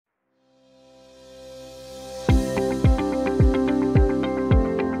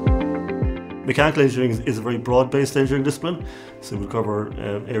Mechanical engineering is a very broad-based engineering discipline, so we cover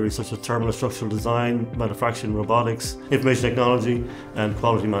areas such as thermal and structural design, manufacturing, robotics, information technology and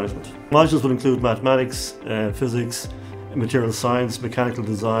quality management. Modules will include mathematics, physics, material science, mechanical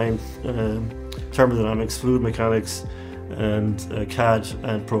design, thermodynamics, fluid mechanics and CAD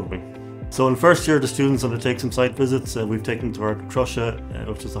and programming. So in first year the students undertake some site visits. We've taken them to our Crusha,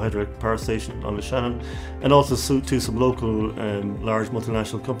 which is the hydroelectric power station on the Shannon, and also to some local large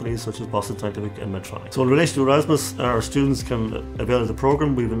multinational companies such as Boston Scientific and Medtronic. So in relation to Erasmus, our students can avail of the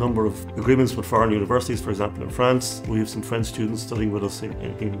programme. We have a number of agreements with foreign universities. For example, in France we have some French students studying with us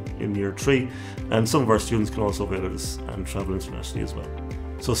in year 3, and some of our students can also avail of this and travel internationally as well.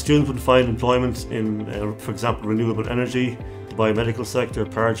 So students would find employment in, for example, renewable energy, the biomedical sector,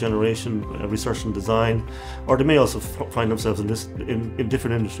 power generation, research and design, or they may also find themselves in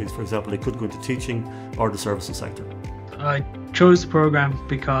different industries. For example, they could go into teaching or the services sector. I chose the programme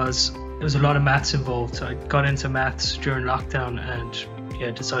because there was a lot of maths involved. I got into maths during lockdown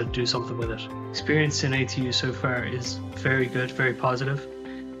and decided to do something with it. Experience in ATU so far is very good, very positive.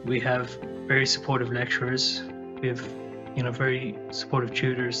 We have very supportive lecturers. We have very supportive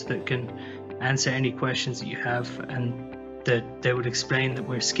tutors that can answer any questions that you have, and that they would explain that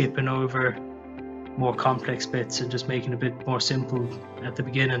we're skipping over more complex bits and just making it a bit more simple at the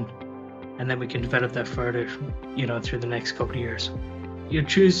beginning, and then we can develop that further through the next couple of years. You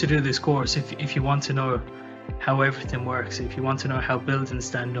choose to do this course if you want to know how everything works, if you want to know how buildings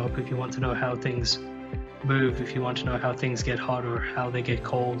stand up, if you want to know how things move, if you want to know how things get hot or how they get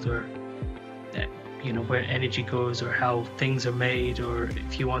cold, or where energy goes or how things are made, or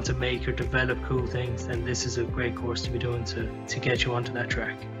if you want to make or develop cool things, then this is a great course to be doing to get you onto that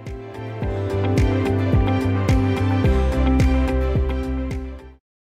track.